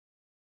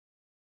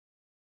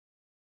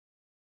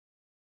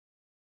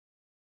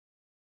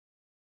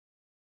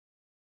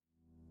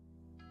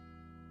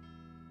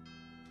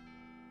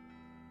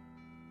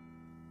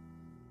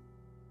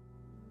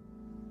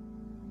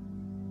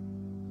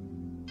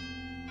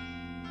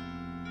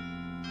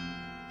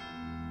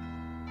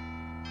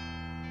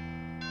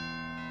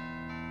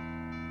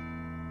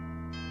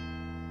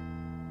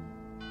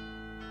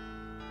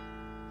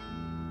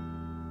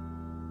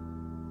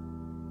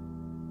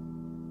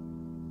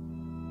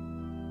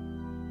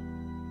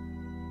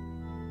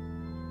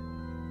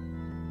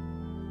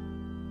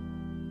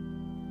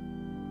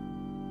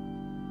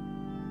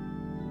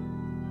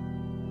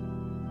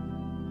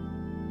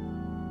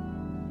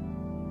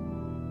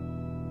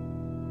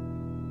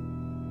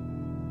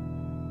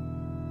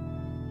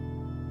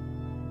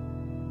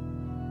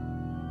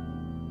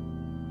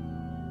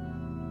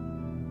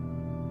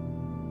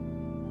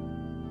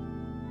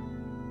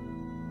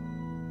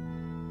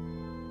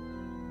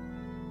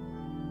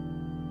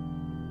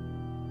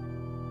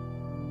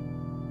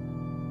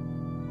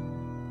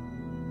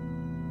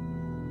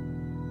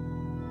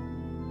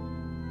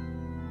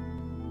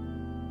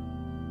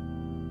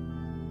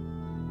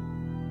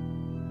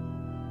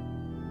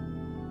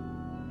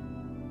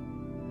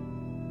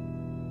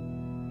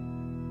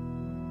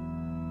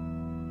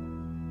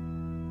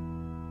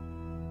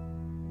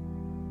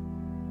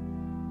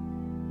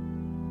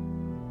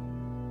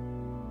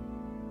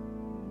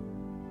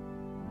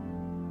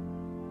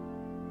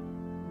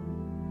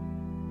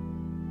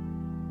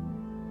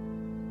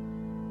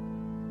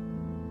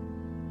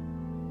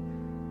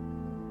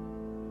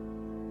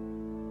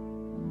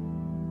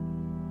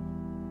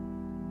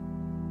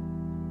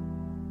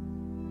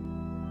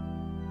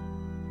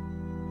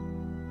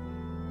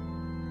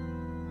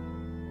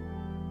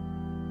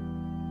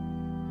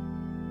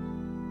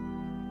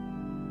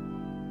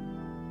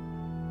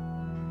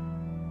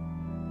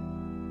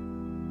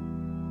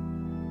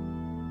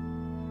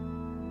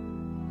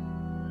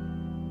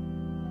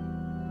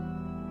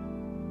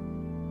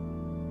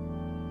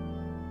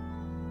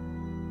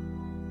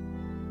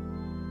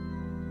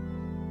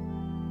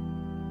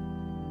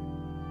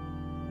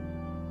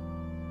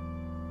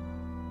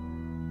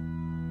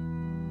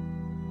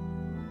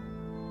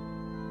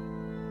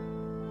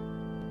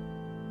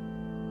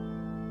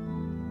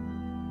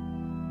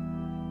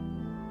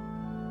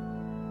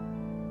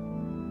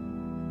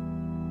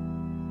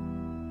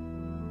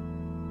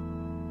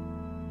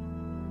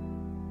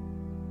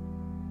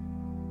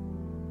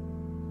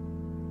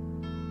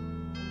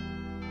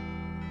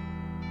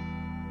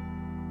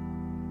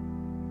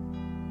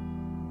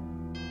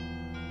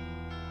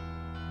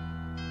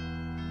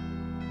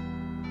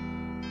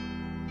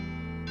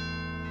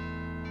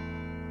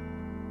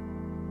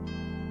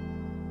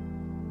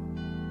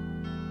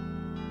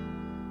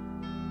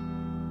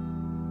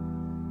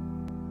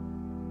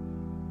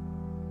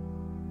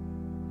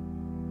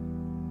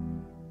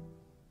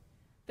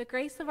The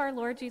grace of our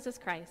Lord Jesus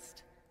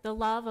Christ, the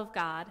love of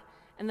God,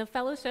 and the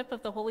fellowship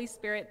of the Holy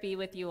Spirit be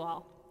with you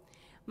all.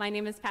 My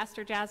name is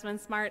Pastor Jasmine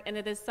Smart, and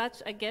it is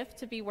such a gift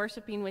to be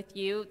worshiping with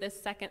you this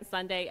second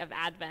Sunday of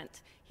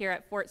Advent here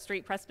at Fort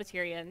Street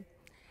Presbyterian.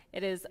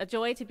 It is a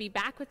joy to be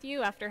back with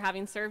you after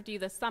having served you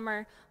this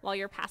summer while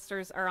your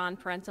pastors are on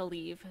parental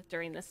leave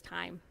during this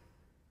time.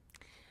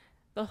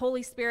 The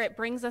Holy Spirit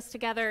brings us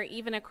together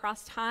even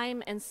across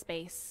time and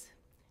space.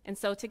 And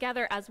so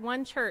together as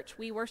one church,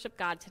 we worship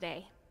God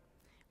today.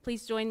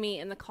 Please join me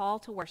in the call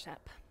to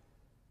worship.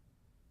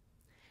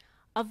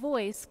 A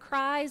voice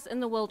cries in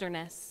the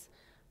wilderness,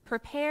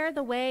 "Prepare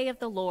the way of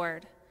the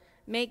Lord,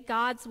 make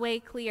God's way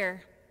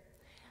clear.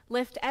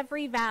 Lift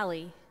every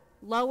valley,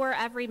 lower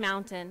every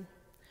mountain,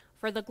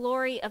 for the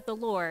glory of the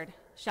Lord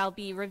shall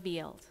be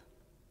revealed."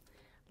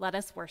 Let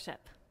us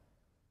worship.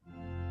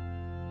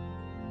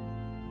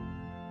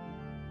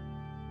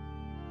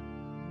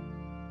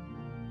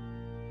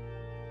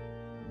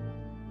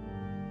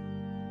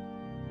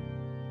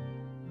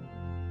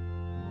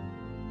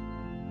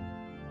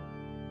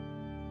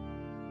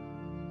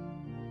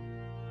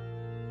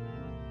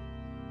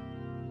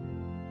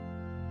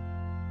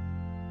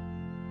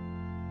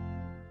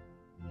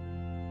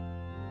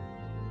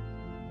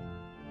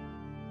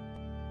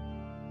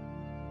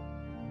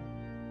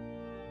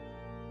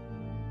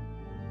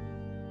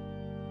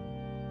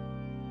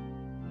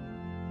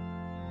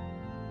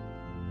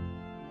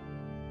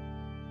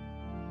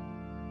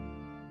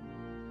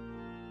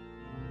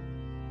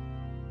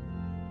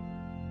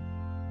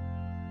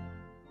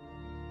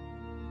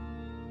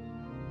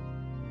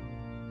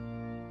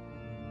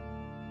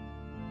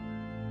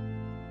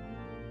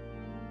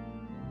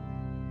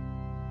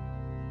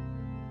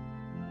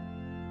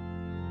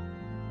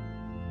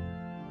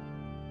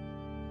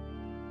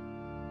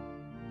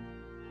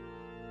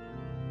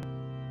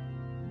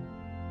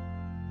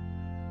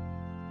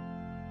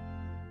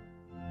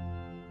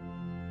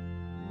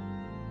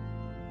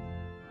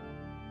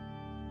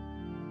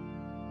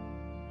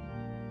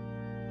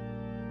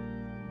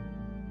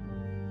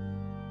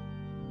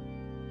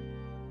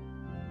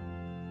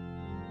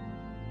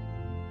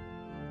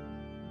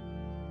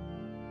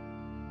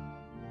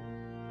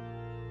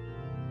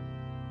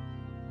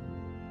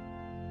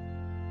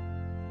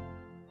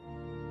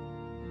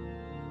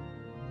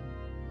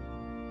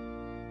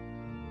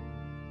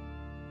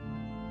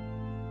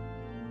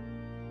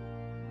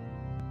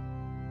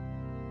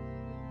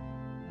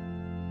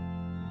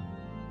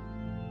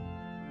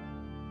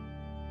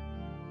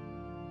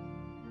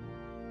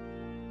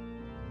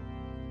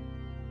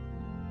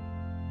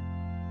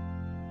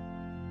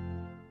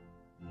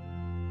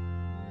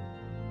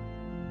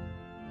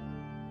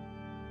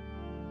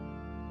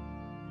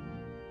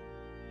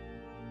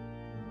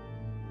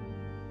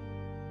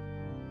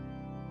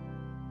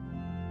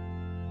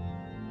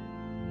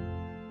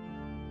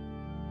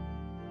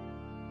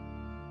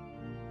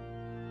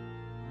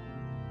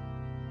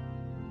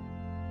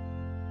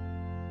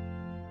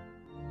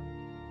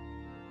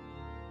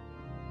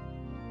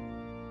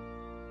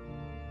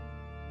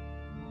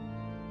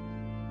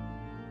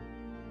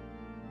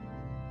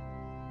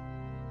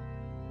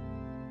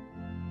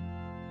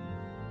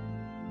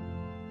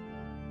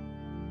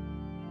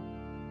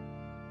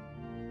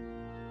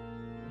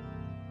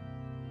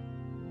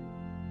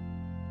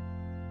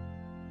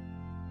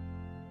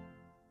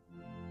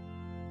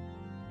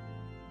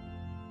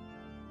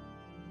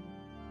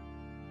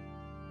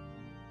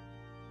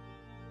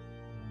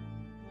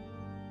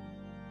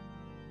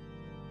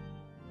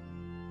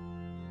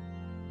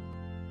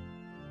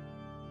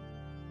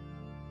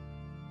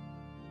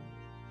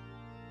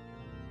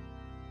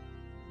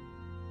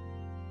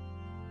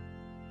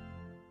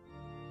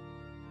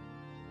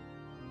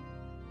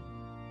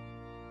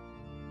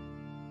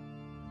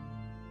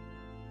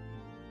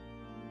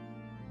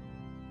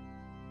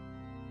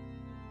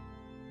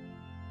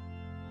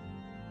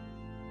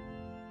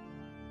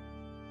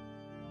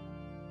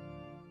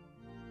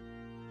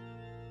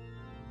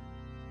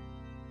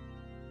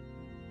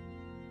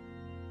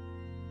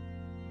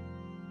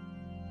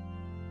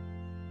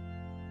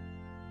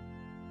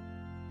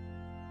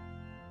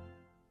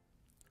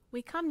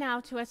 We come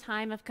now to a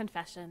time of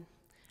confession,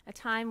 a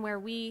time where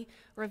we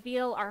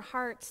reveal our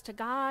hearts to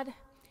God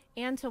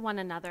and to one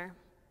another.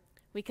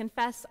 We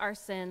confess our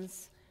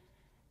sins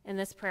in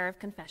this prayer of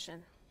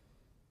confession.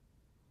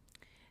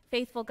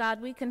 Faithful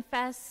God, we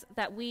confess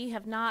that we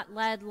have not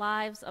led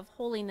lives of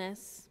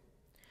holiness.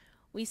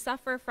 We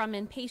suffer from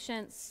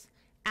impatience,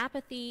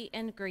 apathy,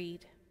 and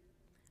greed.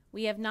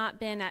 We have not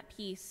been at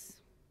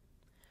peace.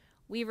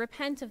 We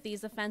repent of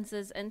these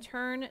offenses and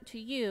turn to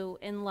you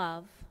in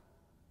love.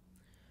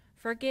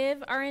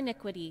 Forgive our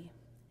iniquity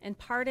and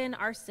pardon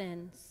our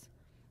sins,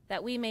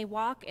 that we may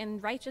walk in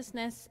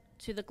righteousness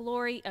to the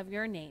glory of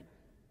your name.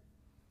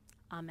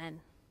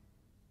 Amen.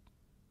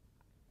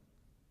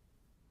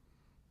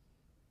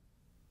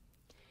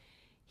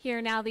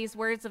 Hear now these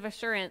words of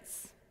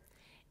assurance.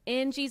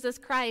 In Jesus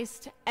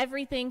Christ,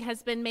 everything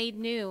has been made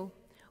new.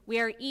 We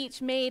are each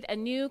made a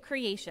new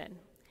creation.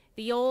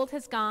 The old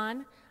has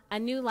gone, a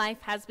new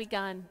life has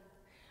begun.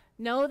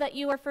 Know that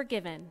you are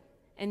forgiven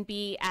and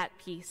be at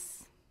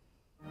peace.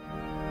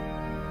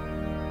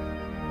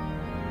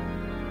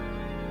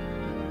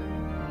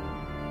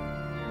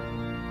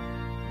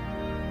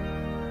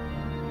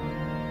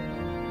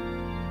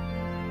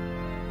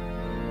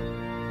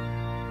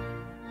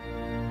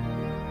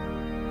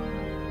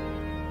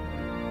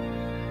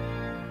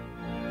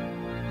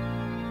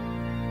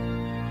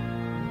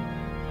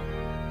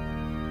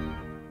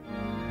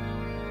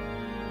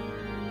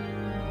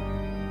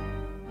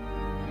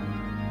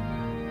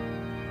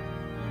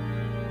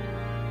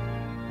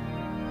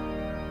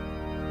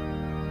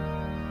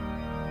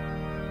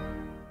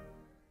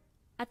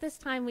 At this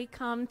time, we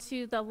come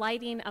to the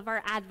lighting of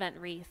our Advent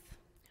wreath.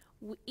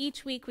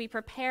 Each week, we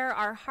prepare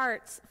our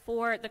hearts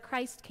for the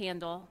Christ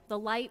candle, the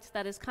light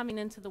that is coming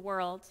into the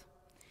world.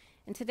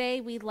 And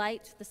today, we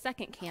light the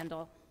second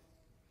candle,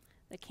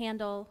 the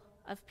candle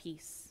of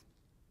peace.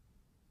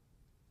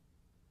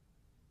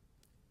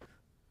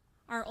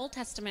 Our Old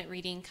Testament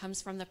reading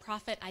comes from the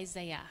prophet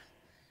Isaiah,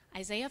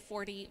 Isaiah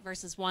 40,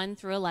 verses 1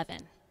 through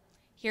 11.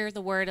 Hear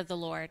the word of the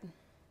Lord.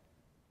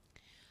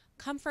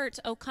 Comfort,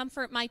 O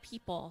comfort my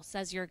people,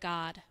 says your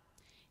God.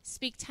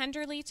 Speak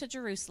tenderly to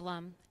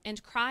Jerusalem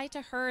and cry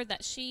to her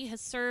that she has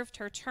served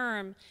her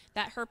term,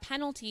 that her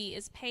penalty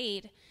is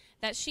paid,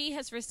 that she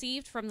has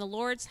received from the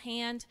Lord's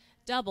hand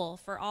double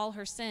for all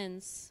her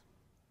sins.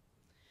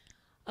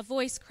 A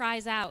voice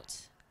cries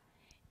out,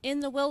 in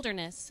the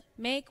wilderness,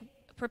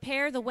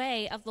 prepare the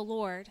way of the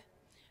Lord.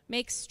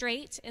 Make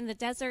straight in the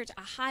desert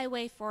a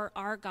highway for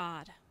our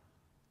God.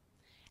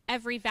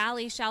 Every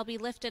valley shall be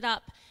lifted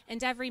up,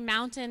 and every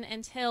mountain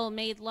and hill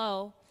made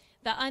low.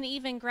 The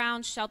uneven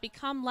ground shall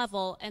become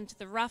level, and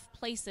the rough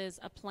places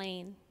a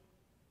plain.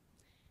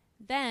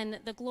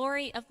 Then the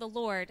glory of the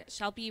Lord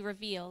shall be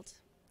revealed,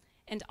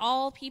 and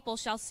all people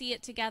shall see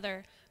it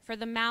together, for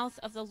the mouth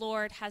of the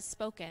Lord has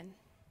spoken.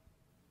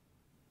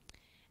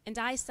 And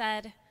I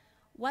said,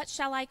 what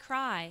shall I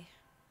cry?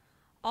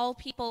 All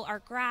people are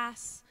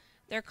grass,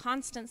 their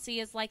constancy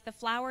is like the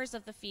flowers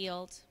of the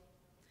field.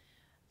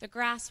 The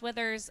grass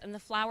withers and the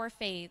flower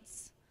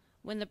fades.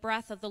 When the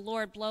breath of the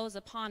Lord blows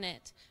upon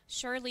it,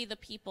 surely the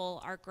people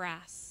are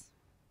grass.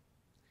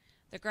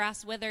 The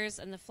grass withers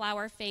and the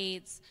flower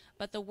fades,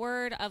 but the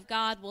word of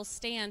God will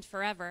stand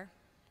forever.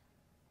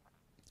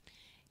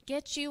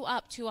 Get you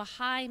up to a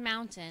high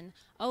mountain,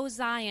 O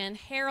Zion,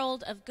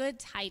 herald of good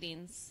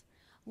tidings.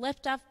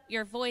 Lift up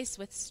your voice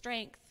with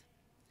strength.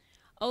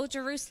 O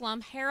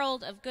Jerusalem,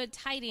 herald of good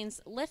tidings,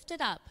 lift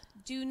it up,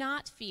 do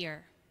not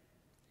fear.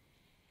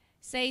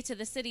 Say to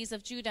the cities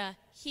of Judah,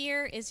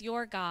 here is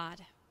your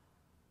God.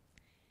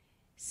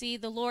 See,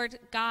 the Lord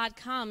God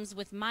comes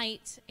with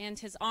might, and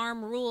his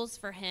arm rules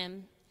for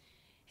him.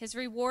 His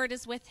reward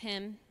is with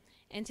him,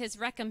 and his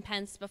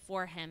recompense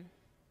before him.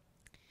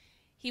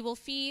 He will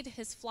feed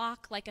his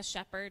flock like a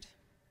shepherd.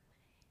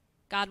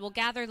 God will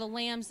gather the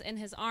lambs in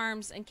his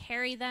arms and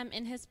carry them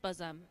in his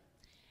bosom,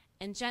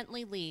 and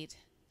gently lead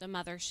the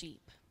mother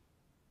sheep.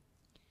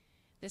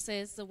 This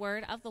is the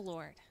word of the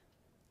Lord.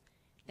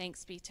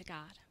 Thanks be to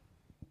God.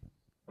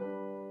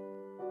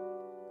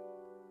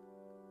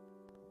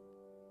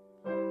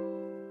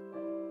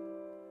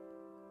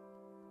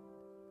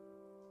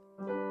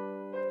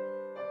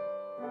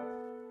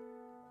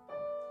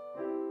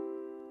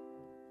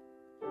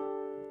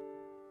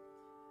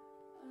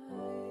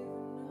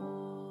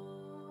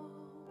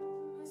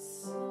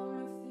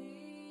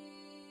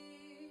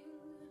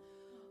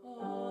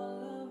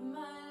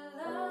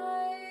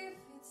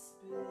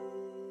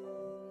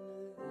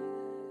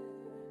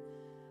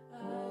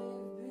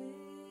 I've been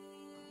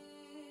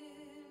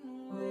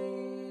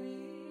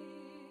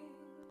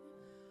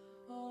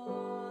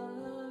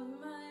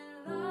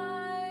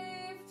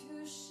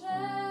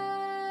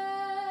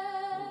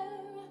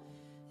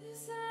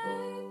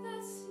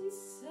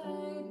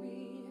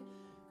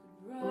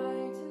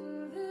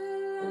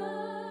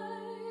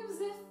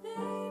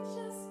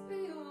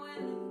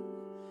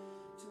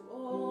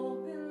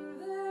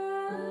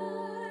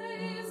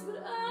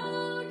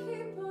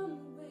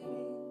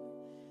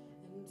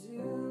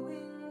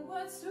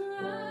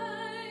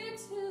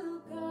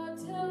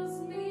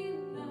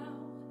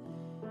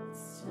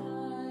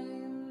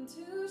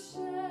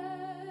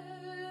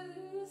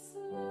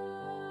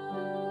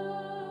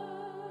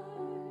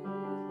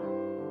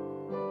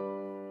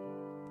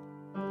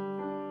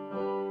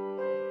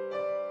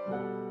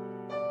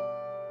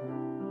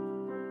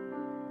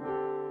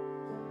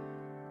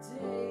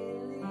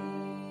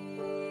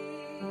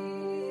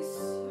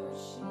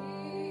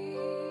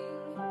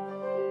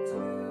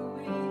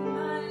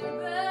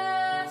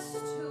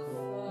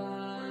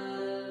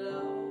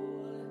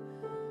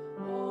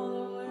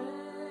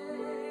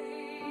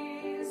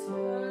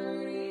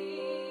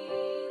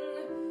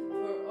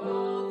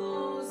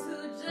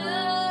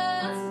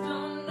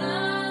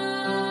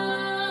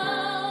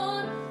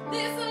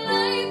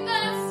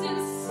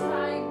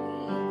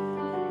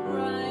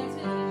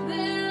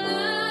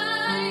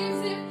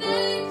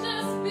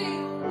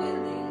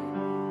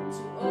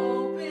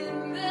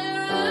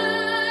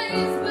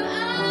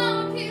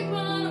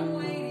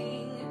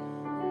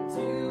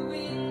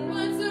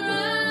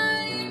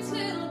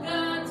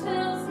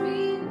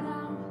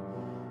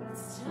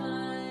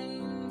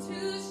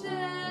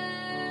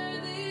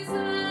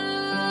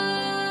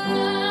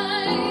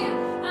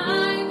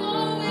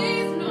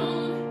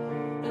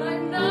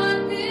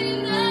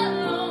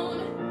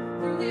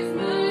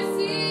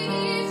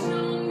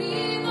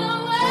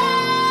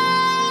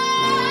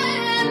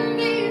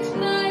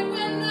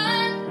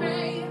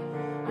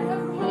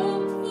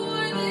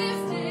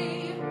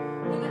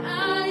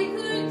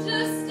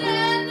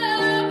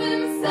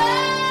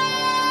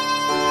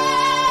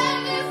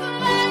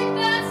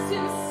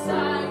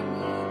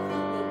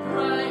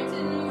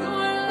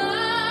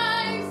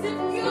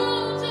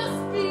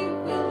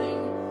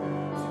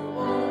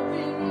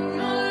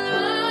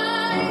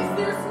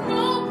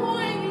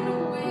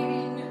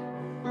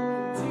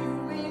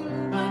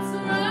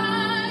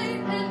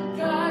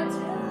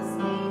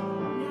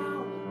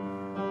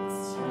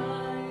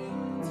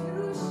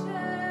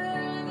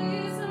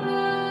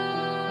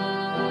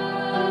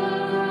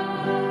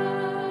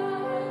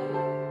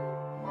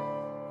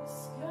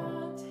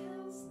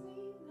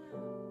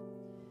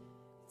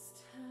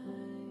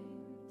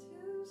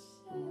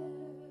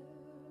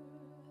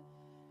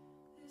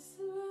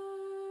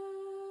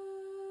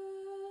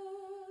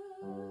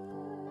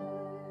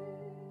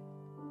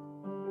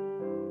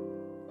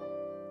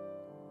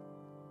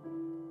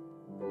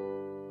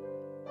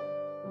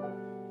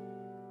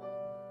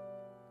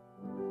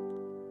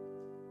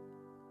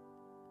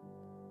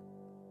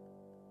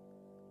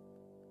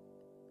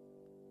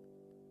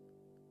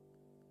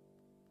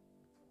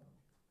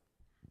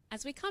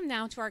As we come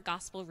now to our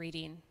gospel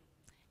reading,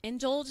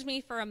 indulge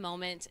me for a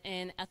moment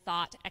in a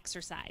thought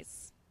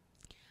exercise.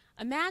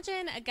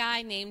 Imagine a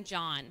guy named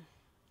John.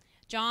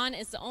 John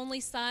is the only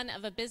son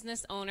of a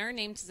business owner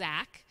named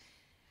Zach,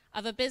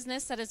 of a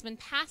business that has been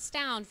passed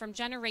down from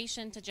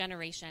generation to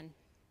generation.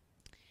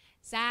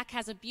 Zach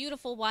has a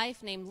beautiful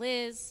wife named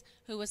Liz,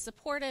 who was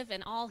supportive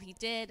in all he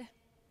did.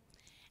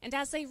 And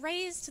as they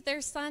raised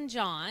their son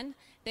John,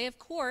 they of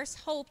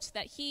course hoped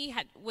that he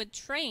would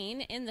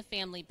train in the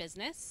family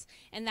business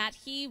and that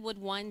he would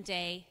one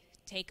day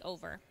take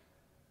over.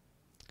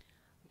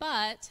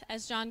 But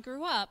as John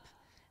grew up,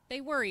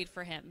 they worried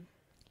for him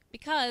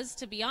because,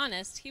 to be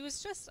honest, he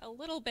was just a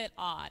little bit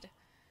odd.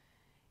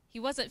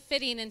 He wasn't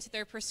fitting into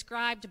their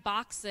prescribed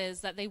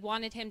boxes that they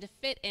wanted him to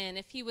fit in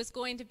if he was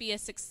going to be a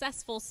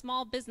successful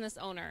small business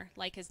owner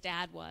like his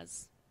dad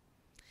was.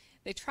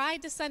 They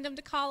tried to send him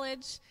to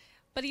college,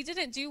 but he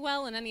didn't do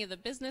well in any of the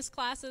business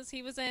classes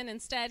he was in.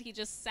 Instead, he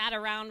just sat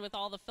around with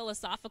all the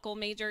philosophical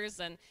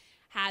majors and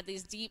had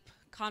these deep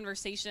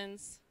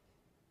conversations.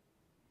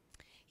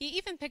 He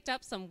even picked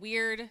up some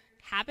weird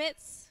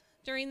habits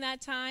during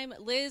that time.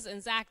 Liz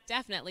and Zach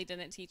definitely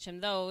didn't teach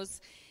him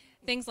those.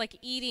 Things like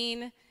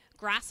eating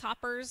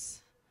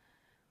grasshoppers.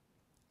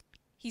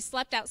 He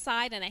slept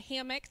outside in a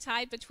hammock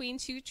tied between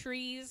two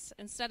trees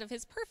instead of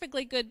his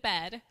perfectly good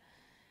bed.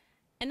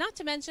 And not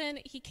to mention,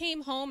 he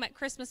came home at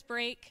Christmas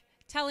break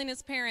telling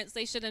his parents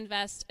they should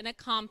invest in a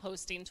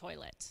composting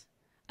toilet.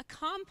 A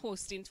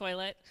composting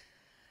toilet?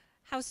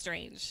 How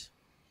strange.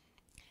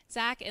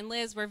 Zach and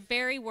Liz were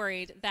very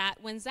worried that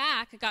when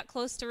Zach got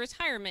close to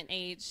retirement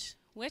age,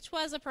 which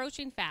was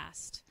approaching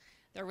fast,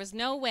 there was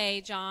no way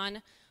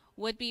John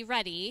would be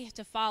ready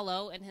to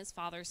follow in his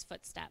father's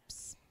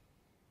footsteps.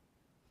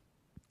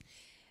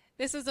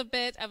 This is a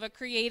bit of a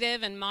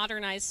creative and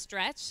modernized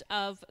stretch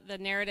of the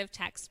narrative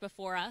text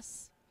before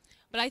us,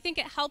 but I think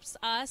it helps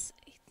us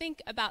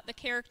think about the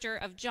character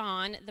of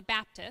John the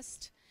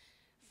Baptist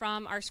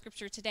from our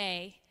scripture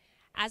today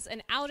as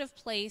an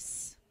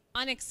out-of-place,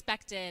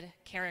 unexpected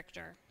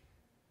character.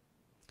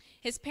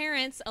 His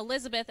parents,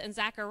 Elizabeth and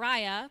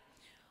Zachariah,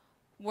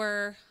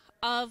 were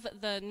of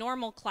the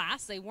normal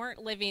class. They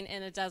weren't living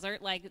in a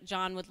desert like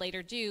John would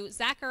later do.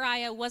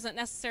 Zachariah wasn't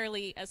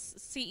necessarily a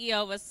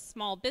CEO of a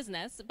small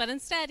business, but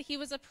instead he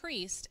was a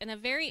priest in a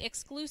very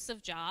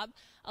exclusive job,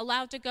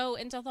 allowed to go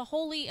into the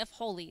Holy of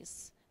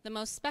Holies, the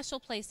most special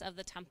place of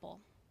the temple.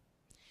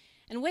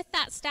 And with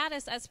that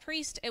status as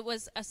priest, it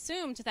was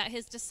assumed that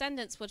his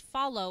descendants would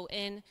follow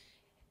in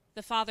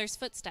the father's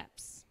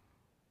footsteps.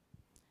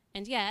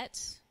 And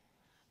yet,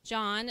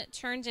 John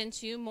turned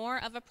into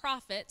more of a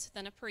prophet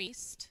than a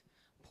priest,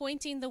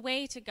 pointing the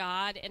way to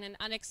God in an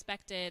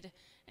unexpected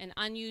and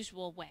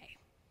unusual way.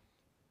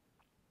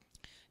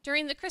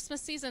 During the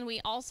Christmas season,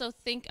 we also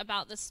think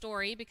about this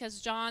story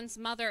because John's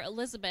mother,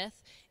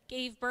 Elizabeth,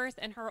 gave birth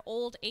in her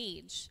old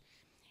age.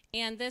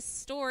 And this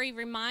story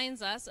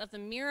reminds us of the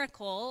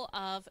miracle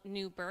of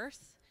new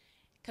birth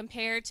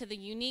compared to the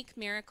unique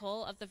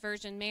miracle of the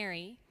Virgin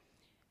Mary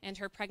and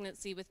her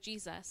pregnancy with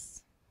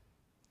Jesus.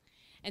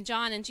 And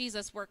John and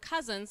Jesus were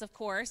cousins, of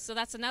course, so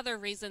that's another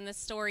reason this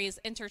story is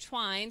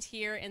intertwined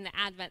here in the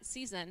Advent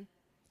season.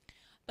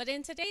 But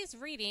in today's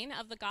reading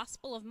of the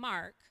Gospel of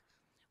Mark,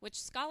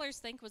 which scholars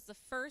think was the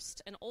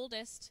first and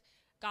oldest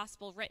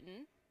gospel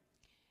written,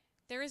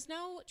 there is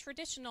no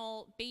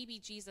traditional baby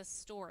Jesus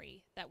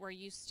story that we're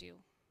used to.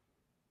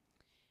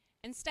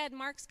 Instead,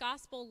 Mark's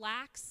gospel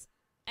lacks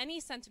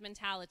any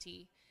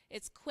sentimentality.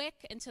 It's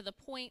quick and to the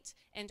point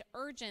and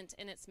urgent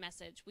in its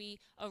message. We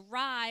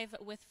arrive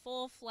with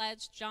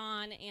full-fledged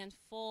John and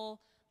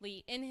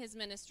fully in his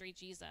ministry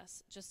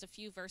Jesus just a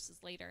few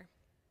verses later.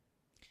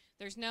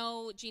 There's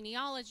no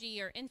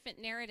genealogy or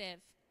infant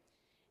narrative.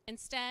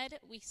 Instead,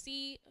 we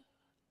see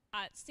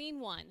scene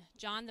 1,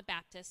 John the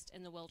Baptist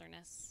in the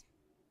wilderness.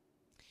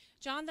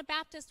 John the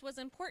Baptist was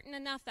important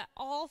enough that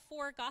all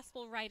 4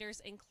 gospel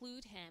writers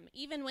include him.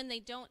 Even when they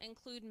don't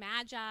include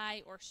magi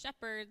or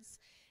shepherds,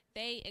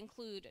 they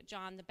include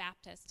John the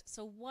Baptist.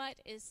 So what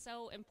is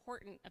so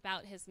important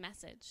about his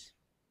message?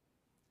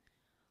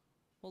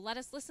 Well, let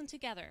us listen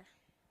together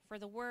for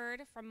the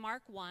word from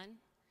Mark 1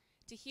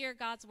 to hear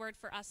God's word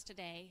for us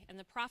today and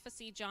the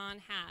prophecy John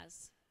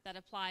has that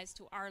applies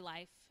to our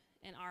life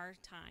in our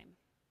time.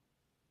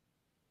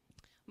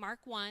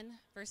 Mark 1,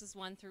 verses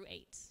 1 through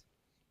 8.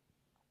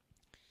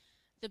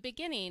 The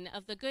beginning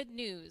of the good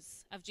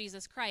news of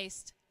Jesus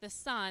Christ, the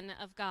Son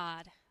of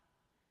God.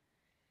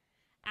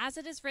 As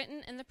it is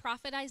written in the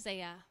prophet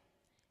Isaiah,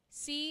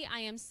 "See, I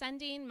am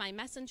sending my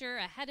messenger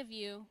ahead of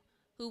you,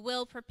 who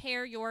will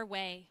prepare your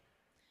way.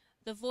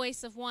 The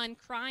voice of one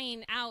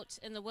crying out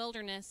in the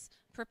wilderness,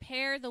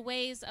 prepare the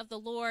ways of the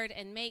Lord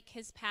and make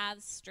his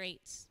paths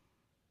straight."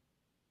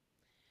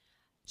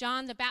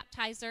 John the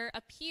Baptizer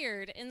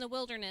appeared in the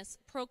wilderness,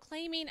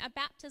 proclaiming a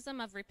baptism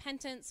of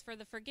repentance for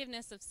the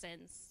forgiveness of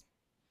sins.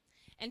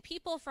 And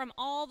people from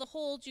all the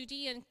whole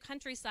Judean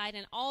countryside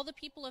and all the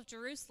people of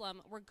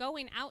Jerusalem were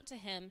going out to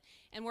him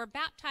and were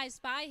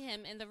baptized by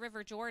him in the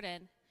river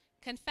Jordan,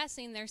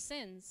 confessing their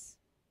sins.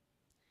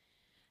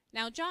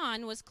 Now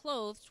John was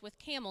clothed with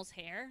camel's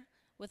hair,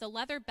 with a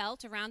leather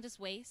belt around his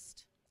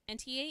waist,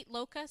 and he ate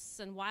locusts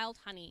and wild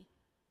honey.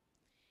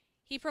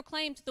 He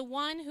proclaimed, "The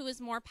one who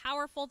is more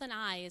powerful than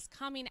I is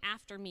coming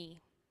after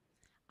me.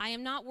 I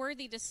am not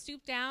worthy to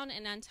stoop down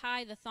and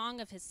untie the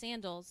thong of his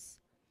sandals.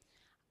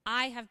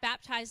 I have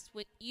baptized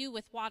you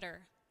with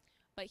water,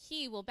 but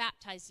he will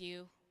baptize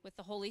you with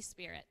the Holy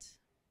Spirit."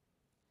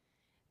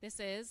 This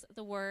is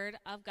the word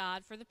of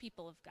God for the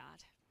people of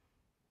God.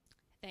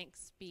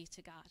 Thanks be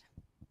to God.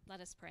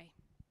 Let us pray.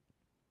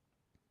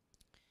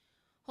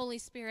 Holy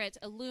Spirit,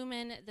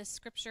 illumine the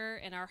scripture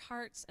in our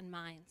hearts and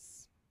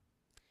minds.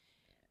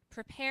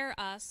 Prepare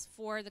us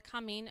for the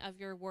coming of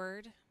your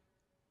word.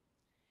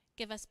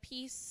 Give us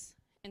peace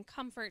and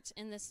comfort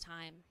in this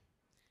time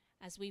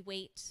as we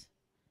wait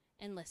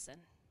and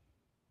listen.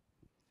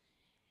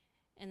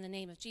 In the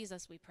name of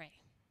Jesus we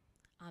pray.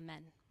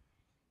 Amen.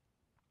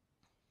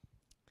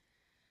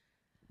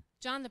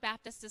 John the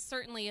Baptist is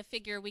certainly a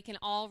figure we can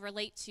all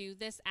relate to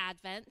this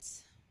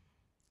Advent.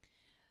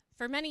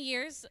 For many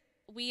years,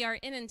 we are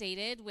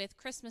inundated with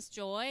Christmas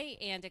joy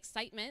and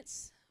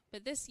excitement,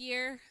 but this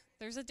year,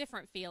 there's a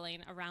different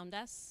feeling around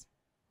us.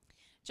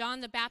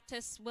 John the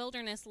Baptist's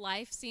wilderness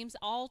life seems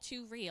all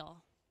too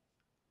real.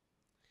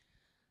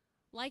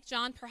 Like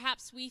John,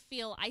 perhaps we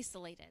feel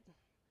isolated,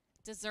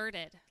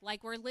 deserted,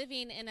 like we're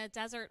living in a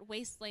desert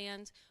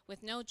wasteland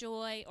with no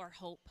joy or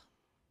hope.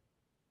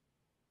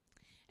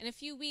 In a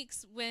few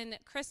weeks, when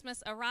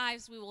Christmas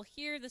arrives, we will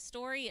hear the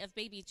story of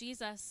baby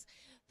Jesus,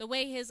 the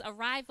way his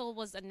arrival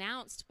was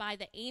announced by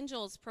the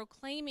angels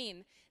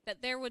proclaiming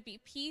that there would be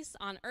peace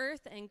on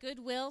earth and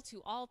goodwill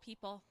to all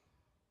people.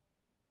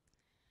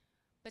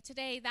 But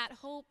today, that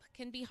hope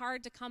can be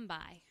hard to come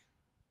by.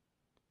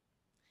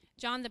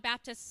 John the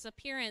Baptist's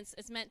appearance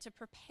is meant to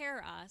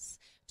prepare us,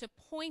 to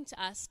point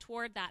us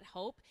toward that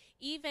hope,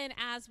 even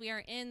as we are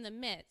in the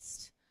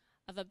midst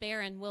of a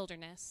barren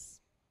wilderness.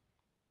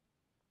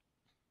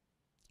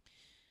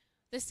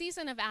 The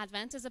season of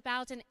Advent is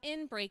about an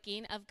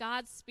inbreaking of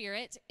God's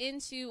Spirit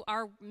into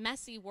our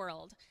messy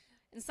world.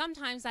 And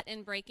sometimes that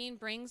inbreaking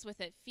brings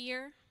with it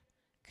fear,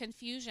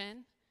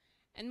 confusion,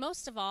 and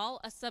most of all,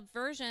 a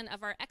subversion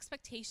of our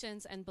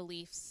expectations and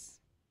beliefs.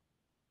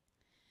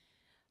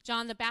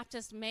 John the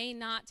Baptist may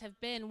not have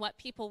been what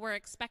people were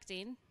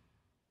expecting.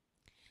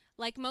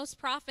 Like most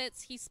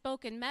prophets, he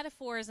spoke in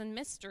metaphors and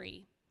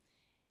mystery.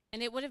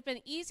 And it would have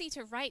been easy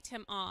to write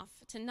him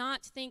off, to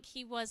not think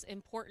he was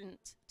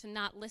important, to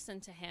not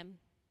listen to him.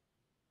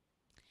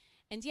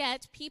 And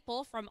yet,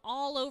 people from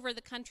all over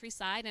the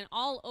countryside and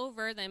all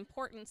over the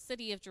important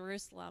city of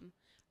Jerusalem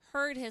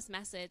heard his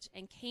message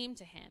and came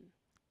to him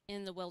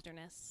in the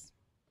wilderness.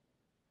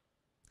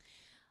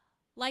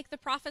 Like the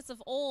prophets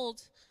of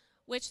old,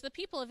 which the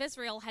people of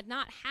Israel had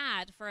not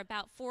had for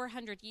about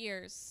 400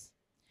 years,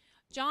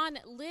 John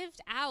lived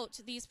out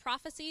these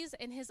prophecies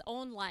in his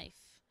own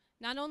life.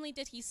 Not only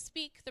did he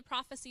speak the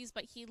prophecies,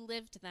 but he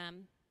lived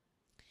them.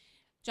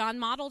 John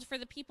modeled for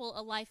the people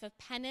a life of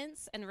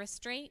penance and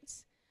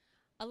restraint,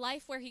 a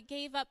life where he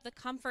gave up the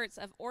comforts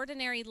of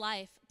ordinary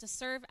life to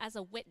serve as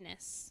a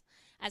witness,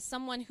 as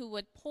someone who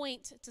would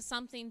point to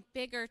something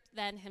bigger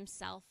than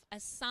himself, a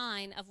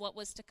sign of what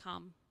was to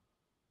come.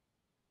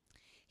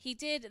 He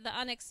did the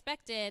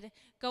unexpected,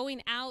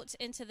 going out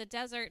into the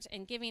desert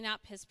and giving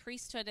up his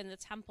priesthood in the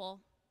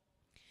temple,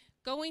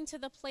 going to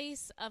the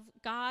place of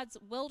God's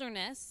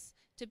wilderness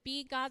to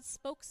be God's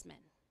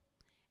spokesman,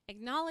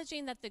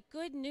 acknowledging that the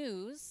good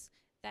news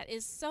that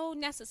is so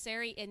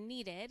necessary and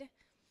needed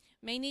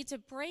may need to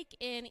break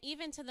in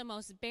even to the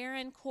most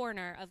barren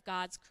corner of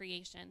God's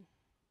creation.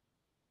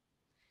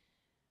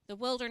 The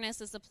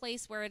wilderness is a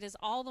place where it is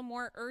all the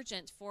more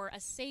urgent for a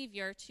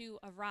Savior to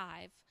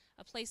arrive,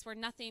 a place where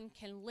nothing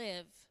can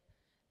live.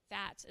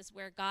 That is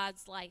where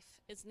God's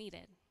life is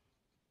needed.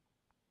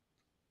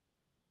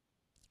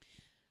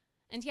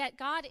 And yet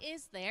God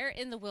is there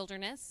in the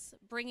wilderness,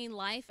 bringing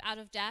life out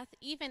of death,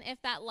 even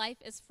if that life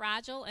is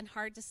fragile and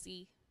hard to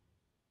see.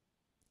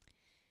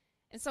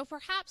 And so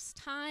perhaps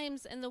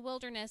times in the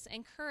wilderness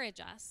encourage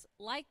us,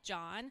 like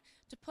John,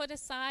 to put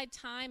aside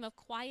time of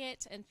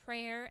quiet and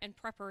prayer and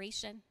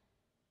preparation,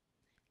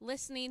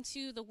 listening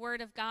to the word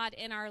of God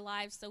in our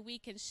lives so we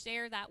can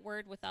share that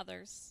word with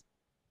others.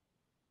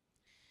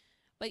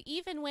 But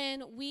even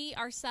when we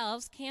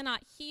ourselves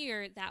cannot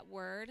hear that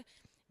word,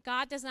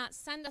 God does not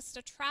send us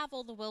to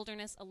travel the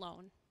wilderness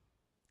alone.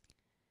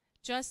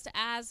 Just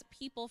as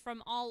people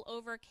from all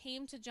over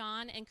came to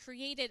John and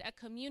created a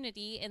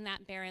community in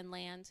that barren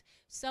land,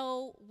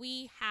 so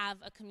we have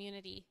a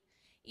community,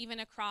 even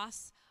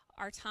across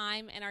our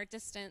time and our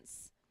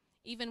distance,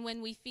 even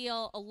when we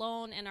feel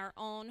alone in our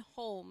own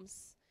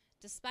homes.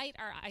 Despite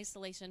our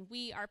isolation,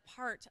 we are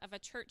part of a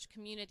church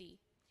community,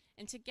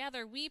 and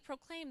together we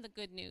proclaim the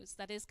good news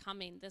that is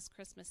coming this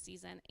Christmas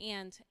season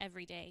and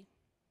every day.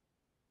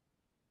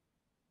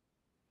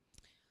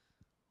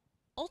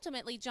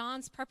 Ultimately,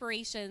 John's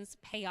preparations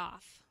pay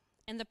off,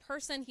 and the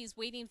person he's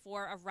waiting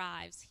for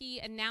arrives. He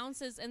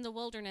announces in the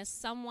wilderness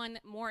someone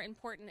more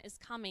important is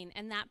coming,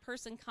 and that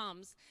person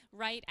comes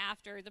right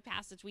after the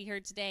passage we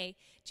heard today.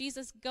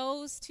 Jesus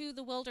goes to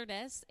the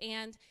wilderness,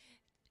 and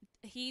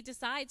he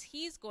decides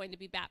he's going to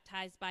be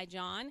baptized by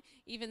John,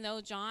 even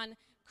though John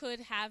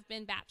could have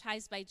been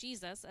baptized by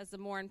Jesus as the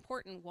more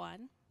important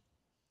one.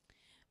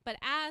 But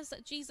as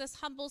Jesus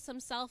humbles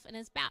himself and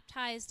is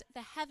baptized,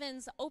 the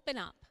heavens open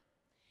up,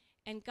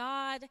 and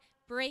God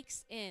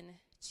breaks in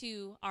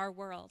to our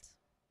world.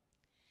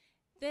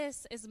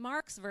 This is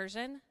Mark's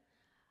version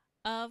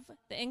of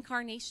the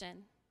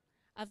incarnation,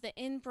 of the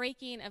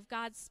inbreaking of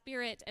God's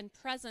Spirit and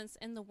presence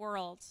in the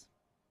world.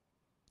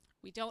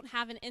 We don't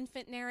have an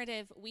infant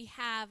narrative. We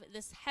have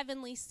this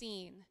heavenly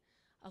scene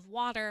of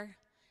water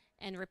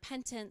and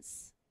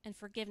repentance and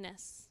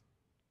forgiveness.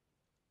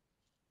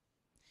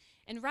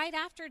 And right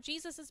after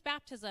Jesus'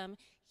 baptism,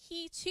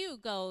 he too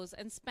goes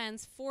and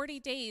spends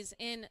 40 days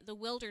in the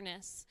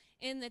wilderness,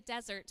 in the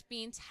desert,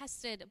 being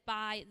tested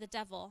by the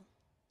devil.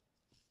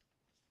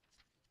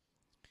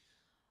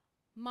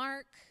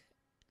 Mark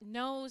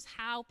knows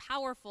how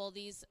powerful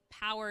these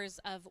powers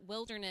of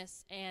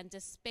wilderness and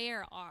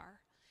despair are.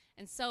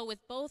 And so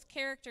with both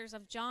characters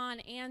of John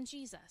and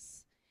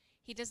Jesus,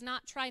 he does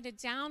not try to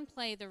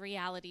downplay the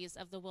realities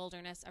of the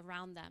wilderness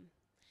around them.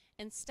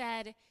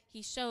 Instead,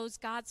 he shows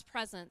God's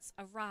presence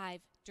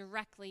arrive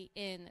directly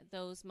in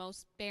those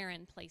most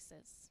barren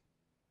places.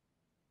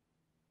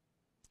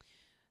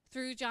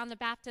 Through John the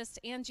Baptist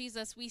and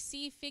Jesus, we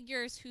see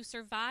figures who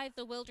survive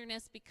the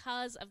wilderness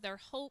because of their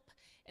hope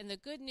in the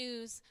good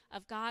news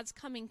of God's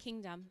coming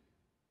kingdom.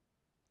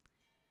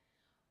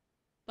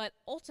 But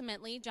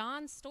ultimately,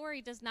 John's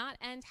story does not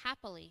end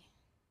happily,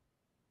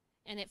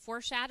 and it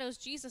foreshadows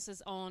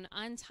Jesus' own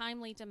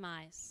untimely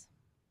demise.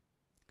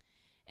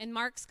 In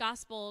Mark's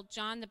gospel,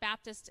 John the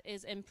Baptist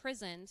is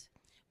imprisoned,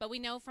 but we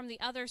know from the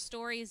other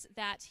stories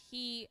that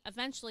he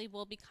eventually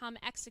will become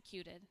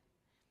executed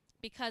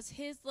because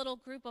his little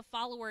group of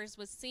followers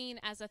was seen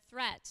as a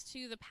threat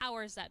to the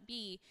powers that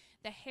be,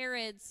 the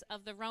Herods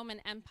of the Roman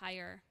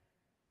Empire.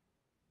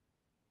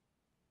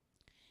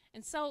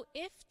 And so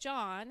if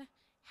John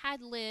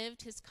had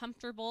lived his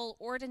comfortable,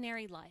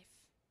 ordinary life,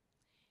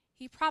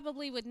 he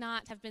probably would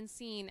not have been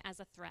seen as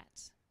a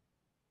threat.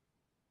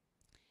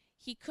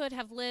 He could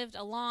have lived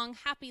a long,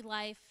 happy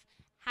life,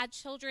 had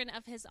children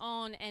of his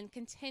own, and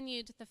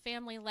continued the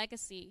family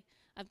legacy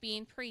of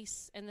being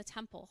priests in the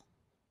temple.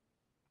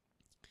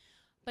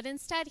 But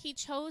instead, he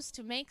chose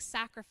to make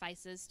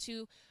sacrifices,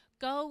 to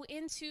go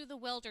into the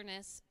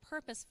wilderness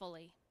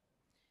purposefully,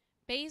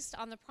 based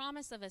on the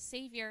promise of a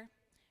Savior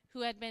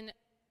who had been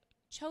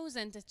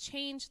chosen to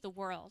change the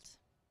world.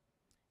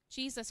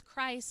 Jesus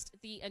Christ,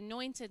 the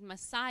anointed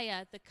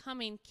Messiah, the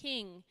coming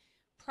King,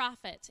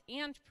 prophet,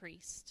 and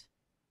priest.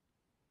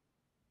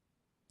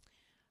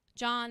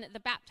 John the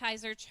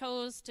Baptizer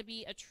chose to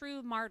be a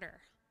true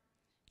martyr,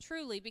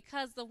 truly,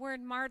 because the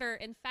word martyr,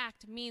 in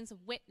fact, means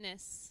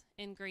witness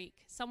in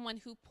Greek, someone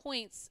who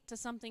points to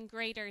something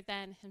greater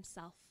than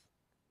himself.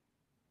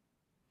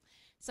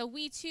 So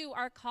we too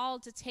are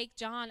called to take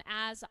John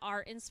as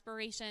our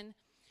inspiration,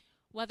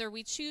 whether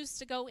we choose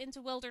to go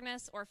into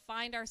wilderness or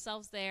find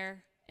ourselves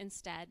there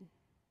instead.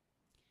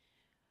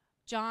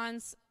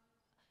 John's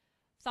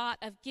thought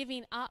of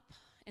giving up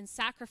and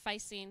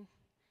sacrificing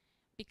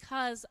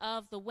because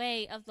of the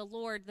way of the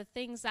Lord, the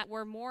things that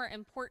were more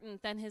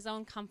important than his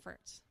own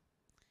comfort.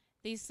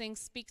 These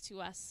things speak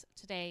to us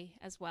today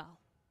as well.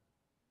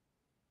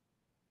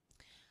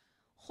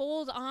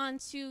 Hold on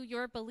to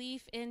your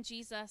belief in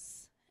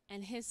Jesus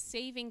and his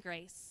saving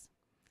grace,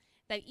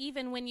 that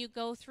even when you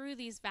go through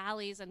these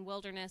valleys and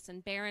wilderness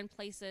and barren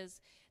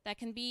places that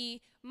can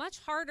be much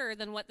harder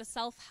than what the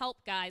self-help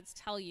guides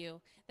tell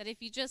you, that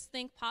if you just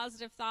think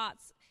positive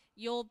thoughts,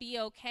 you'll be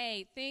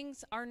okay.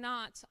 Things are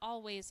not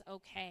always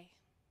okay.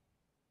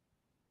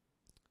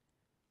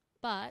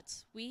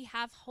 But we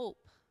have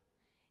hope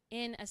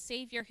in a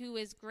Savior who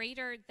is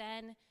greater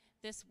than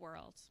this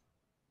world.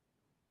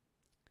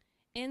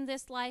 In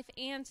this life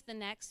and the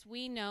next,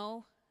 we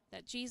know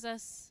that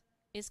Jesus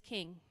is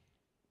King.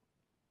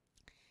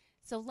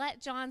 So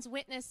let John's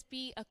witness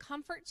be a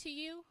comfort to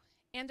you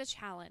and a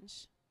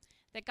challenge,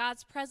 that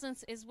God's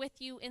presence is with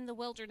you in the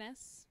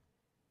wilderness.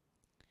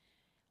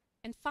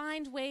 And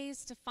find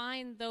ways to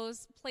find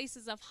those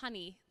places of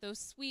honey, those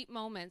sweet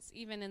moments,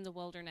 even in the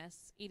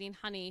wilderness, eating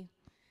honey.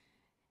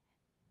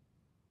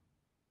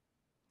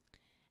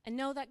 And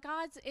know that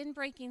God's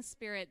inbreaking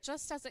Spirit,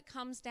 just as it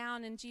comes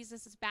down in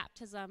Jesus'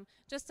 baptism,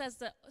 just as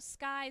the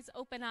skies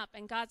open up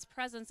and God's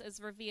presence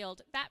is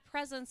revealed, that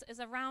presence is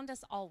around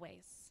us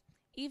always,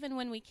 even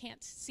when we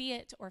can't see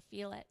it or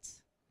feel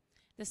it.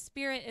 The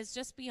Spirit is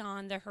just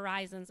beyond the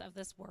horizons of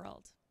this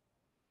world.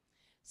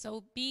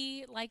 So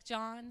be like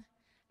John,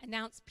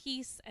 announce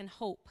peace and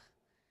hope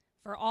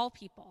for all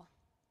people,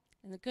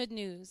 and the good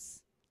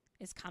news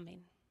is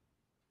coming.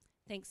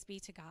 Thanks be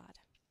to God.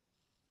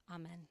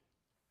 Amen.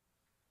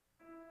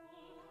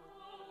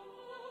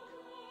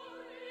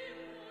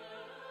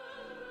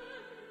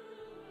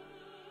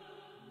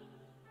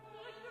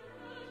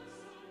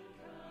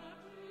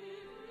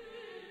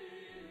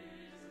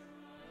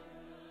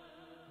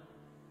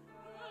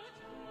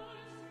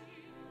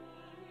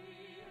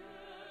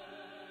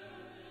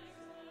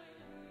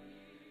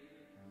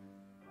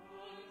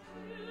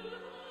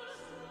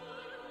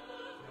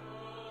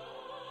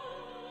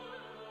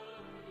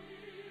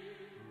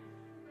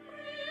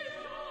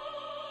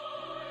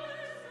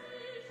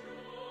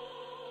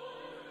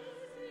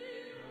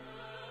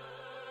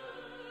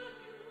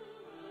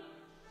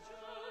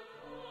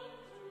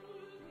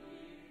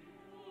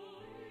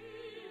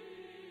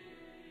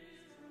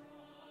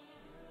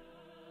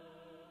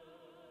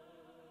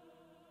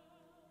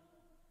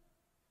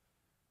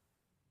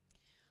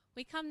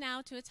 We come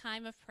now to a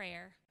time of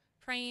prayer,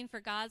 praying for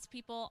God's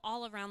people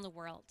all around the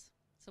world.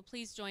 So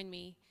please join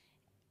me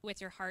with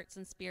your hearts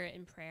and spirit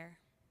in prayer.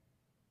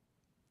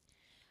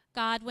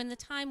 God, when the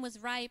time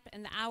was ripe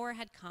and the hour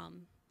had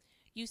come,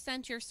 you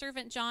sent your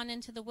servant John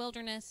into the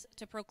wilderness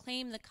to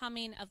proclaim the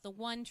coming of the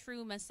one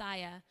true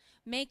Messiah.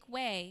 Make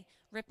way,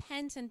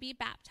 repent, and be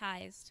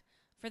baptized,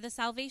 for the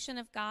salvation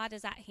of God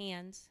is at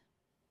hand.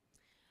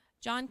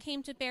 John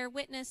came to bear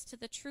witness to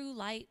the true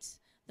light,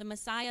 the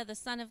Messiah, the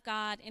Son of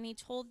God, and he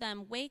told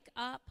them, "Wake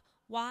up,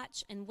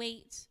 watch, and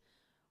wait,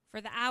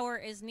 for the hour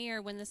is near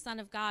when the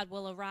Son of God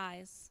will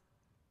arise."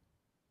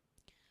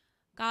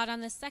 God,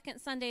 on the second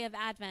Sunday of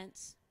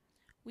Advent,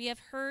 we have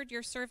heard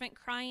your servant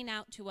crying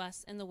out to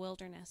us in the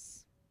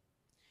wilderness.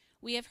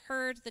 We have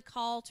heard the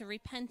call to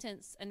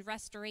repentance and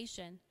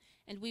restoration,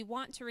 and we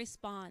want to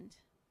respond.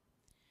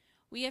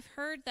 We have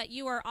heard that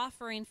you are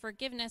offering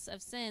forgiveness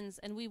of sins,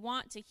 and we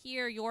want to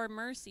hear your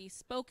mercy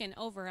spoken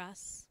over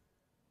us.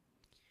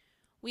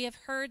 We have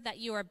heard that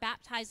you are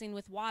baptizing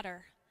with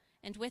water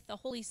and with the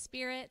Holy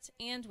Spirit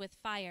and with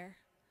fire.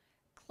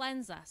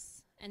 Cleanse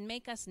us and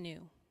make us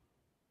new.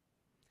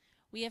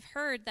 We have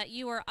heard that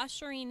you are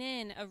ushering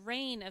in a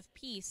reign of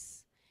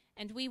peace,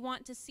 and we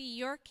want to see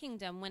your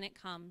kingdom when it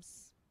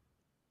comes.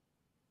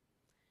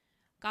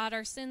 God,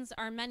 our sins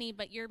are many,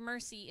 but your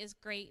mercy is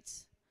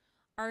great.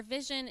 Our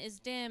vision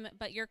is dim,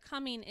 but your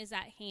coming is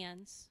at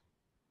hand.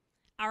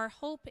 Our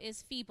hope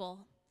is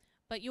feeble,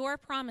 but your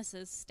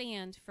promises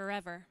stand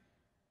forever.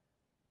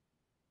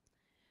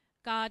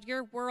 God,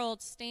 your world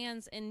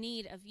stands in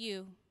need of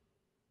you.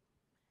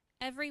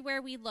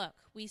 Everywhere we look,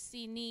 we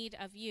see need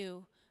of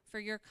you for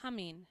your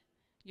coming,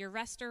 your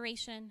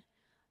restoration,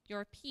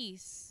 your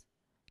peace,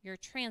 your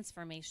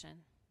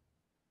transformation.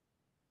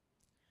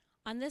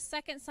 On this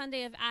second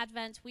Sunday of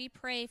Advent, we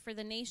pray for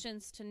the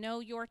nations to know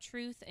your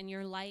truth and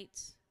your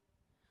light.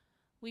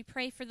 We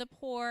pray for the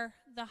poor,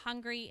 the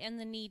hungry, and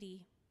the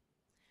needy.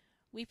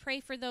 We pray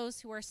for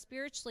those who are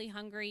spiritually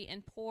hungry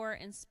and poor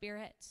in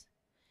spirit.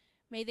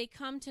 May they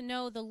come to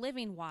know the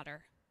living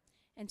water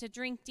and to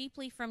drink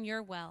deeply from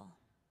your well.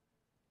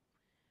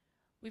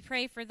 We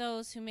pray for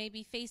those who may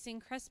be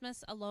facing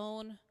Christmas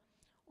alone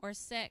or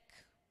sick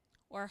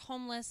or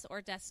homeless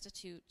or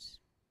destitute.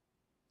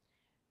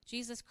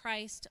 Jesus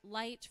Christ,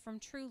 light from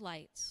true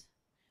light,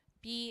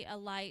 be a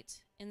light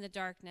in the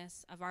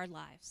darkness of our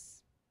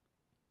lives.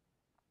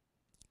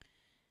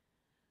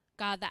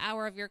 God, the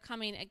hour of your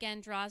coming again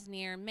draws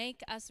near.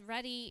 Make us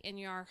ready in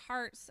your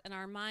hearts and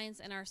our minds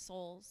and our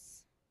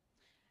souls.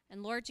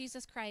 And Lord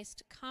Jesus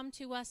Christ, come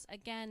to us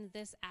again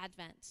this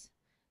Advent.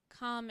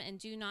 Come and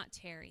do not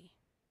tarry.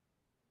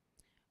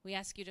 We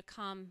ask you to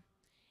come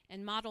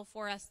and model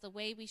for us the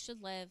way we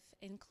should live,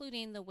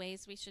 including the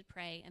ways we should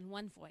pray in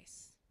one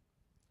voice.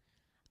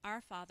 Our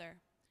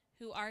Father,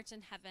 who art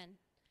in heaven,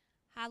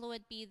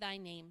 hallowed be thy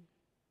name.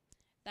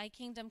 Thy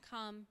kingdom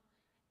come,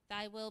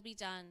 thy will be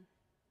done,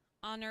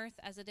 on earth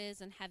as it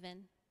is in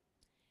heaven.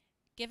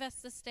 Give us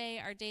this day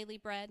our daily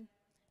bread,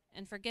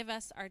 and forgive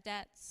us our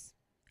debts,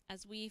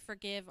 as we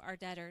forgive our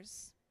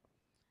debtors.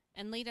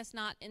 And lead us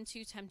not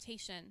into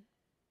temptation,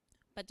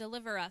 but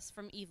deliver us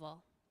from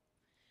evil.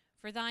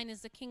 For thine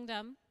is the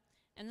kingdom,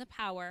 and the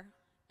power,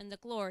 and the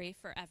glory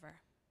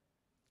forever.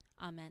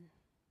 Amen.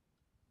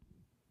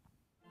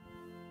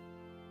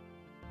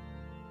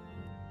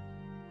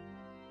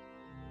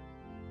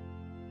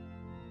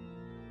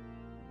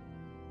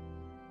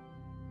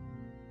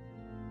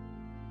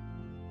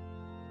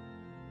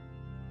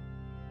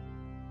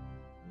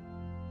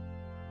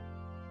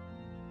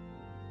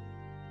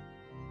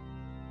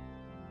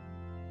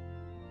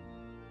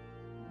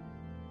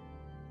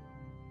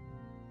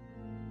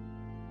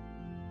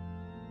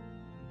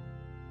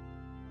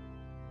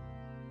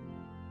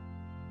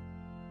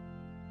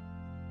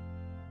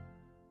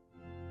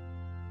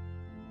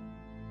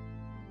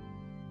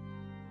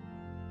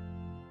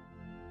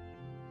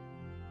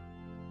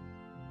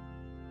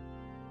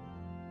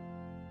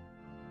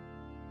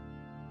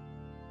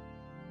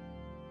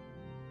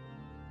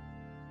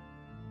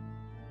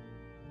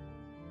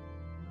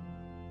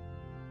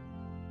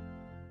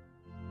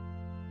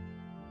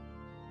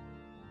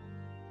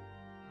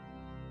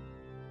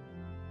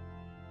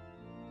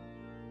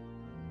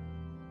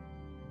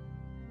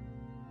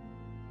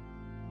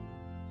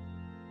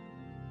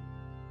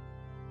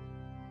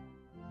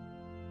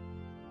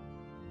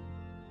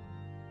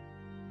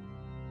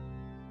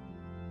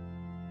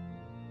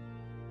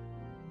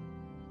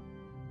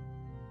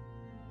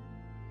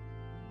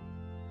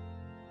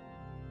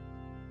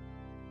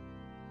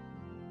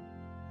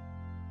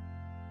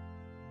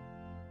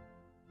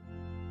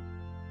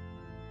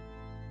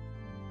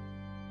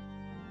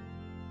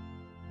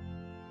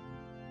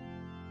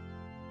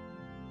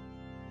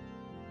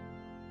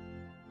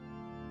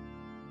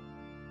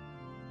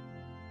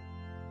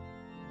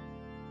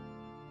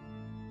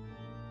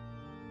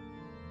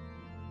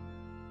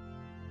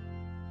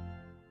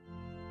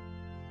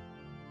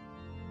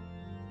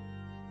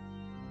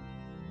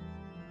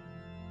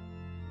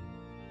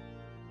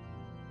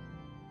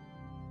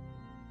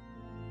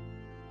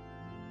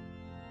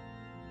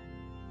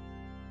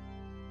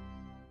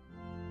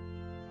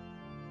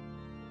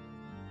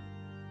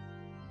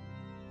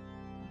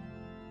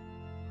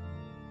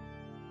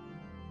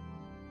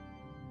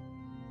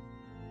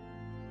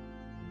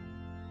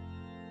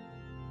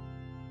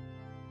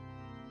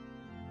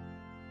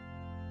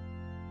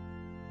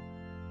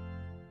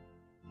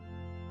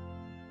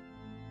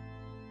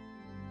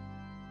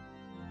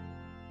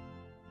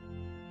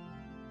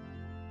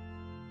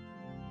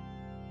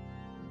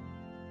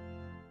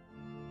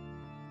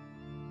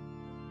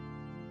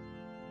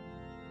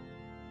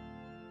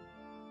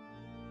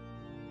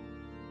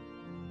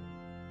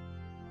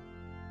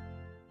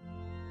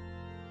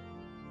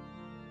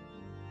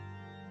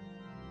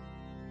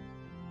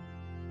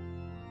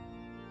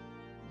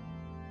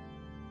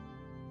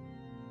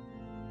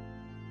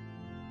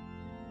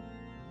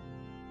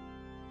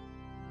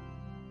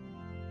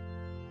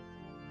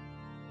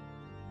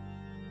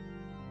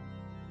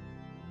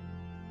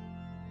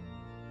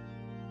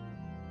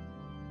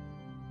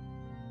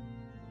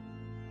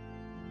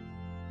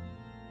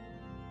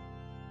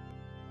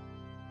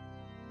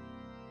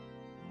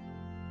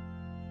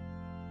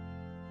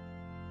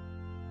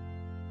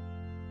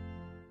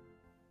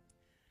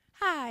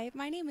 Hi,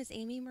 my name is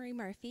Amy Marie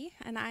Murphy,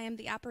 and I am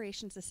the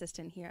operations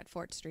assistant here at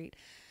Fort Street.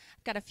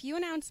 I've got a few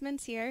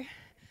announcements here.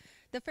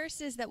 The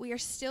first is that we are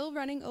still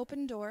running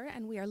Open Door,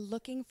 and we are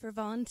looking for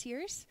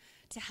volunteers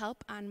to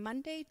help on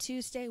Monday,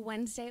 Tuesday,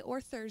 Wednesday, or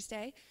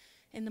Thursday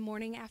in the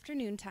morning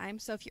afternoon time.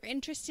 So if you're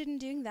interested in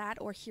doing that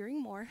or hearing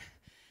more,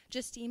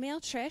 just email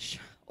Trish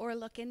or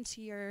look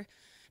into your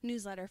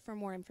newsletter for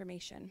more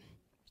information.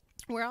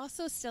 We're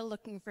also still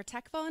looking for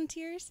tech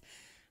volunteers.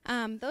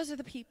 Those are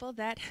the people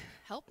that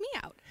help me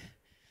out.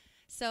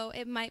 So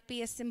it might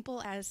be as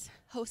simple as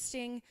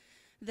hosting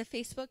the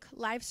Facebook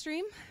live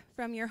stream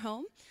from your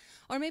home,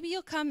 or maybe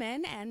you'll come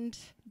in and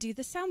do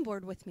the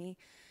soundboard with me.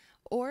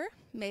 Or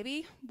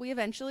maybe we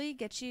eventually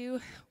get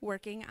you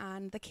working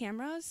on the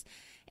cameras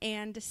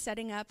and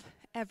setting up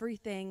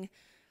everything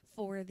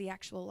for the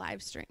actual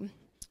live stream.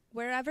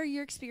 Wherever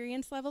your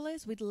experience level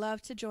is, we'd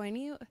love to join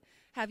you,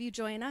 have you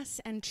join us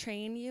and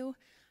train you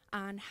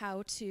on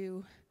how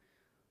to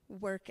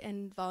work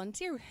and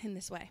volunteer in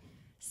this way.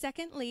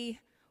 Secondly,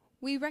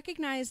 we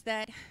recognize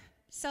that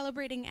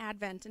celebrating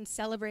Advent and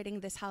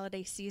celebrating this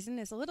holiday season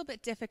is a little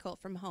bit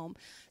difficult from home.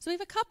 So we have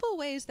a couple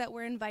ways that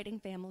we're inviting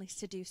families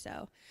to do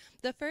so.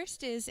 The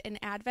first is an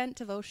Advent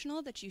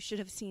devotional that you should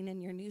have seen in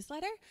your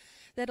newsletter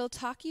that'll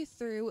talk you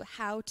through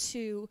how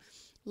to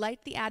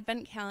light the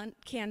Advent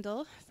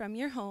candle from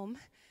your home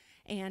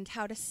and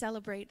how to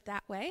celebrate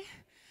that way.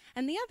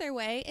 And the other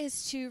way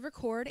is to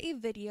record a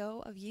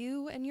video of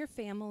you and your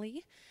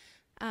family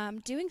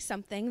doing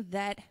something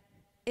that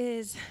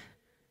is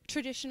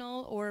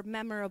traditional or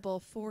memorable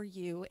for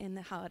you in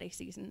the holiday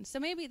season. So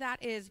maybe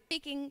that is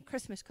baking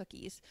Christmas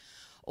cookies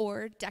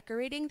or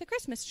decorating the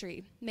Christmas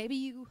tree. Maybe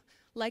you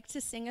like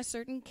to sing a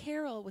certain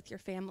carol with your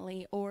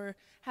family or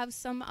have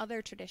some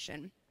other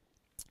tradition.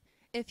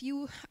 If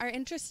you are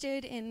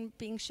interested in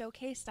being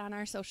showcased on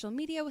our social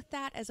media with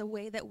that as a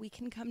way that we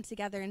can come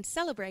together and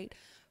celebrate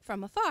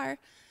from afar,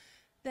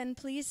 then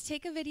please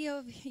take a video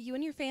of you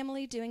and your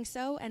family doing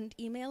so and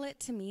email it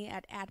to me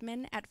at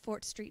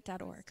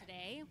admin@fortstreet.org.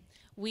 Today,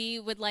 we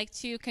would like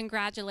to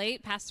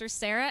congratulate Pastor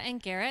Sarah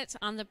and Garrett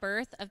on the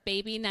birth of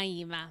baby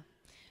Naima.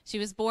 She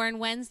was born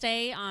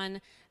Wednesday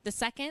on the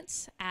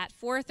 2nd at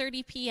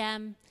 4:30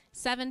 p.m.,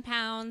 7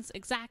 pounds,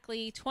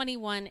 exactly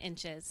 21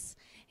 inches.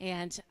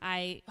 And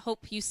I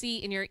hope you see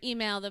in your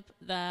email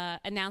the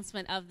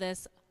announcement of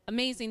this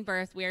amazing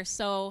birth. We are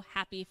so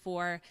happy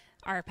for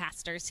our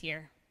pastors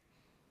here.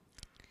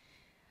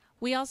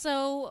 We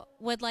also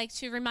would like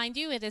to remind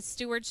you it is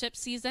stewardship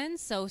season,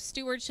 so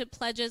stewardship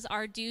pledges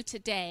are due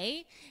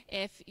today.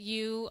 If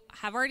you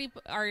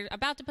are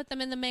about to put them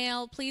in the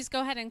mail, please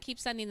go ahead and keep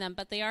sending them,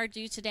 but they are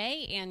due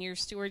today, and your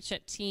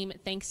stewardship team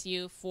thanks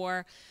you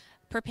for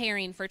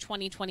preparing for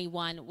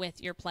 2021 with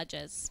your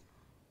pledges.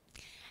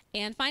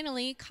 And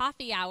finally,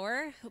 coffee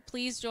hour.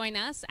 Please join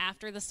us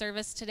after the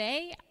service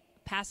today.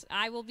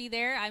 I will be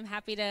there. I'm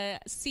happy to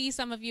see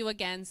some of you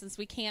again since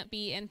we can't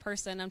be in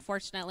person,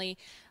 unfortunately.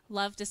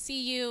 Love to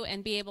see you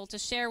and be able to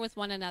share with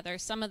one another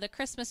some of the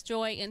Christmas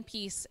joy and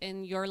peace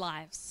in your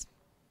lives.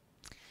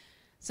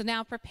 So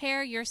now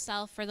prepare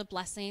yourself for the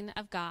blessing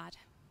of God.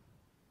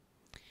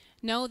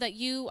 Know that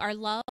you are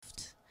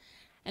loved,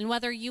 and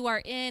whether you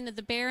are in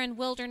the barren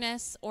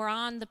wilderness or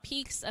on the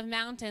peaks of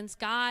mountains,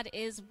 God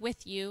is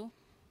with you.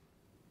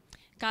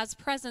 God's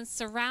presence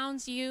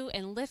surrounds you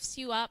and lifts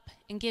you up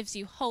and gives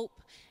you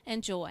hope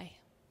and joy.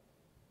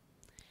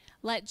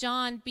 Let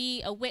John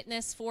be a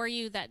witness for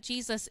you that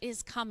Jesus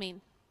is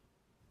coming.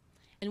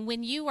 And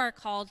when you are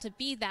called to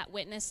be that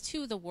witness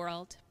to the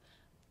world,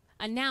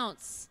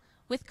 announce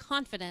with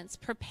confidence,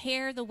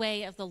 prepare the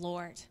way of the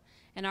Lord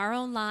in our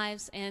own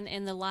lives and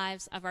in the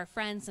lives of our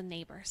friends and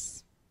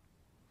neighbors.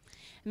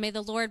 And may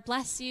the Lord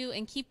bless you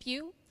and keep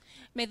you.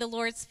 May the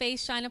Lord's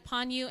face shine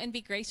upon you and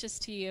be gracious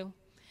to you.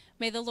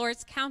 May the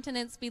Lord's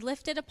countenance be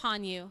lifted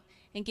upon you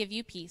and give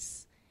you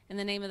peace. In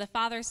the name of the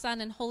Father, Son,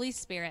 and Holy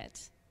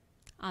Spirit.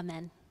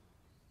 Amen.